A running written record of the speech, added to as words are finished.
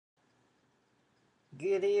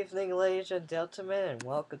Good evening, ladies and gentlemen, and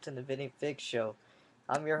welcome to the Vinny Fix Show.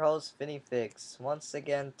 I'm your host, Vinny Fix. Once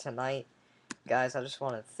again tonight, guys, I just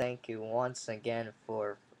want to thank you once again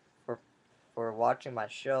for for watching my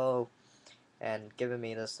show and giving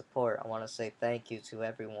me the support. I want to say thank you to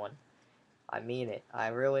everyone. I mean it. I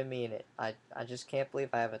really mean it. I just can't believe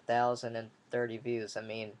I have 1,030 views. I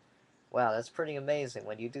mean, wow, that's pretty amazing.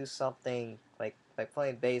 When you do something like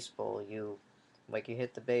playing baseball, you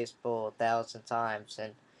hit the baseball 1,000 times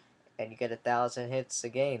and you get 1,000 hits a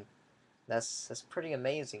game. That's pretty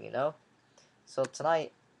amazing, you know? So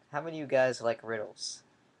tonight, how many of you guys like riddles?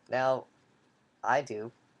 Now, I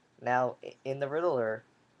do. Now, in the Riddler,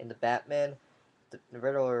 in the Batman, the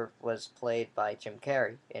Riddler was played by Jim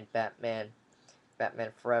Carrey in Batman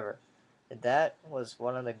Forever. And that was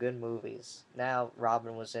one of the good movies. Now,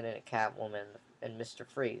 Robin was in it, and Catwoman, and Mr.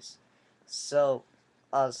 Freeze. So,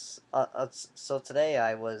 so today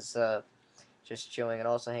I was just chilling and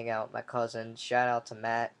also hanging out with my cousin. Shout out to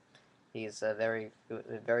Matt. He's a very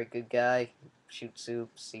good guy. Shoots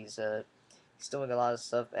soups. He's doing a lot of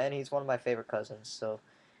stuff, and he's one of my favorite cousins. So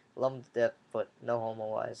love him to death, but no homo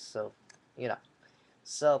wise. So you know.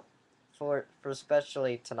 So for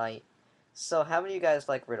especially tonight. So how many of you guys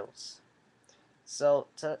like riddles? So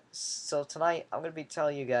tonight I'm gonna be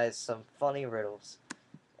telling you guys some funny riddles,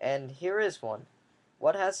 and here is one.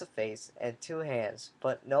 What has a face and two hands,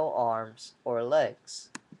 but no arms or legs?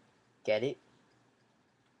 Get it?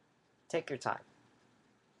 Take your time.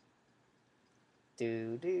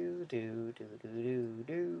 Do do do do do do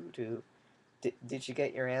do do. Did you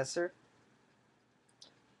get your answer?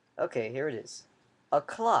 Okay, here it is. A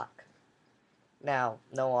clock. Now,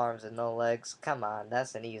 no arms and no legs. Come on,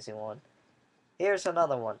 that's an easy one. Here's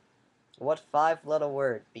another one. What five-letter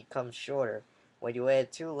word becomes shorter when you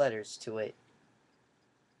add two letters to it?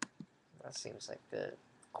 That seems like a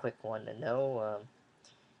quick one to know.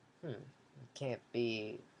 It can't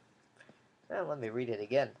be. Well, let me read it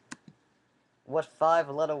again. What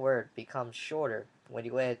five-letter word becomes shorter when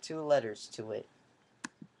you add two letters to it?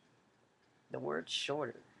 The word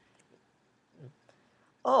shorter.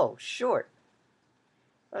 Oh, short.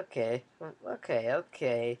 Okay,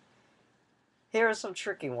 okay. Here are some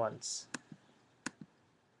tricky ones.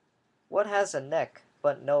 What has a neck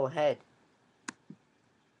but no head?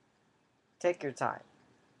 Take your time.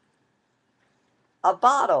 A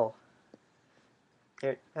bottle.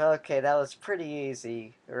 Here, okay, that was pretty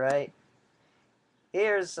easy, right?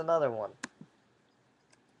 Here's another one.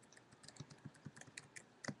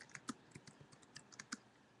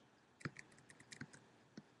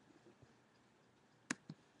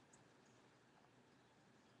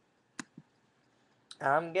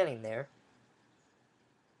 I'm getting there.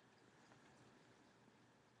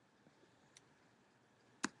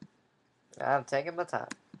 I'm taking my time.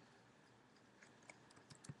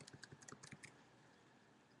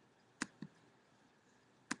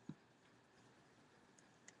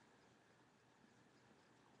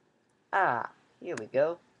 Ah, here we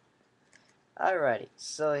go. Alrighty,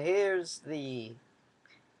 so here we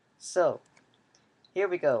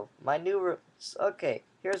go. Okay,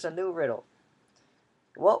 here's a new riddle.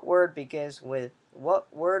 What word begins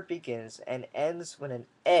and ends with an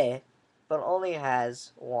E, but only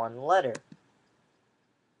has one letter?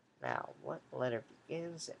 Now, what letter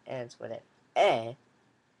begins and ends with an E,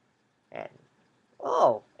 and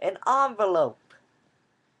oh, an envelope.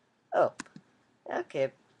 Oh,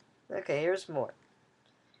 okay, here's more.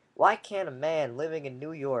 Why can't a man living in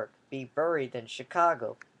New York be buried in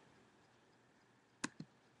Chicago?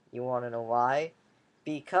 You want to know why?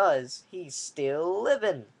 Because he's still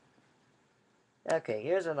living. Okay,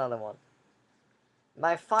 here's another one.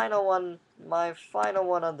 My final one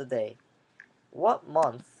of the day. What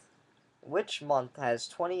month, which month has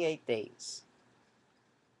 28 days?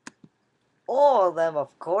 All of them,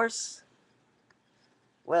 of course.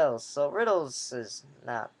 Well, so riddles is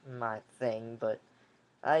not my thing, but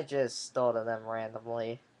I just thought of them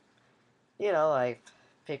randomly. You know, I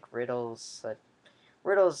pick riddles.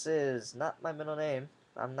 Riddles is not my middle name.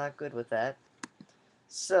 I'm not good with that.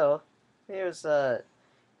 So, here's another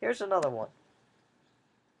one.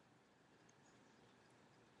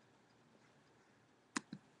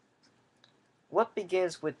 What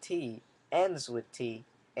begins with T, ends with T,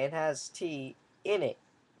 and has T in it?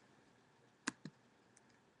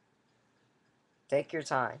 Take your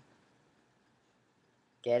time.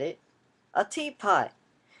 Get it? A teapot.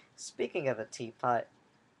 Speaking of a teapot,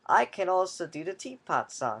 I can also do the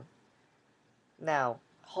teapot song. Now,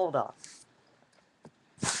 hold on.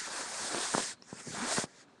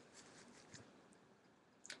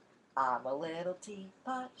 I'm a little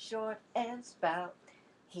teapot, short and stout.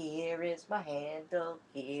 Here is my handle,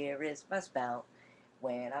 here is my spout.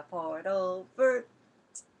 When I pour it over,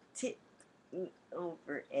 tip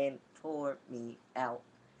over and pour me out.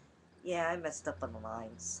 Yeah, I messed up on the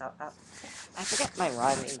lines. So I forget my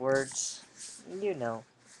rhyming words. You know,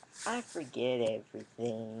 I forget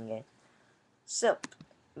everything. So,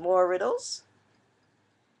 more riddles?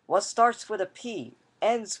 What starts with a P,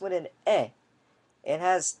 ends with an E, and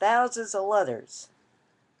has thousands of letters?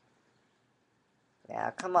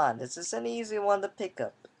 Now, come on, this is an easy one to pick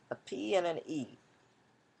up. A P and an E.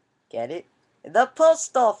 Get it? The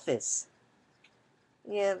post office!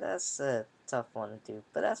 Yeah, that's a tough one to do,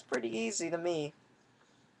 but that's pretty easy to me.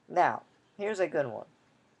 Now, here's a good one.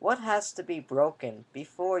 What has to be broken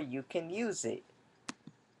before you can use it?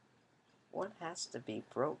 What has to be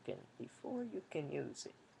broken before you can use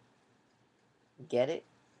it? Get it?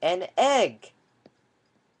 An egg!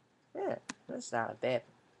 Yeah, that's not a bad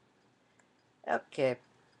one. Okay,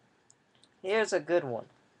 here's a good one.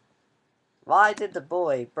 Why did the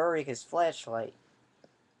boy bury his flashlight?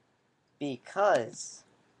 Because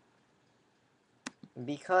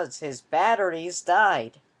his batteries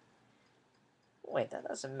died. Wait, that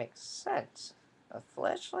doesn't make sense. A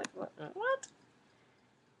flashlight? What?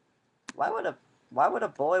 Why would a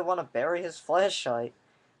boy want to bury his flashlight?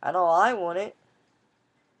 I know I wouldn't.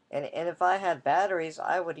 And if I had batteries,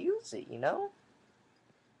 I would use it, you know?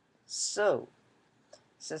 So,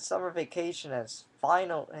 since summer vacation is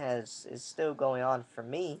still going on for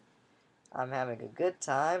me, I'm having a good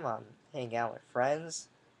time. I'm hanging out with friends.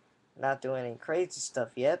 Not doing any crazy stuff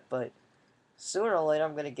yet, but sooner or later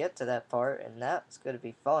I'm going to get to that part, and that's going to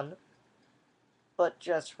be fun. But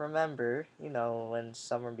just remember, you know, when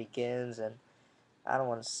summer begins, and I don't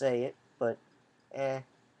want to say it, but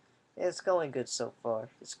it's going good so far.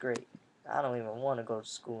 It's great. I don't even want to go to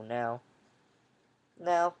school now.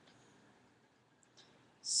 Now,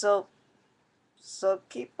 so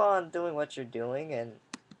keep on doing what you're doing and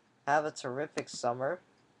have a terrific summer.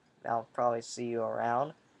 I'll probably see you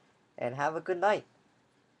around, and have a good night.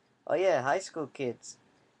 Oh yeah, high school kids.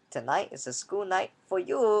 Tonight is a school night for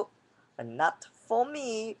you, but not for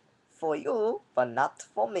me. For you, but not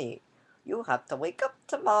for me. You have to wake up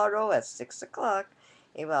tomorrow at 6 o'clock,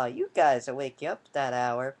 and while you guys are waking up that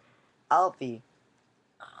hour, I'll be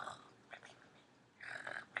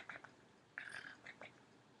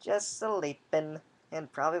just sleeping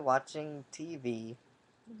and probably watching TV.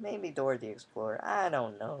 Maybe Dora the Explorer. I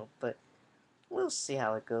don't know, but we'll see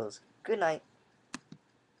how it goes. Good night.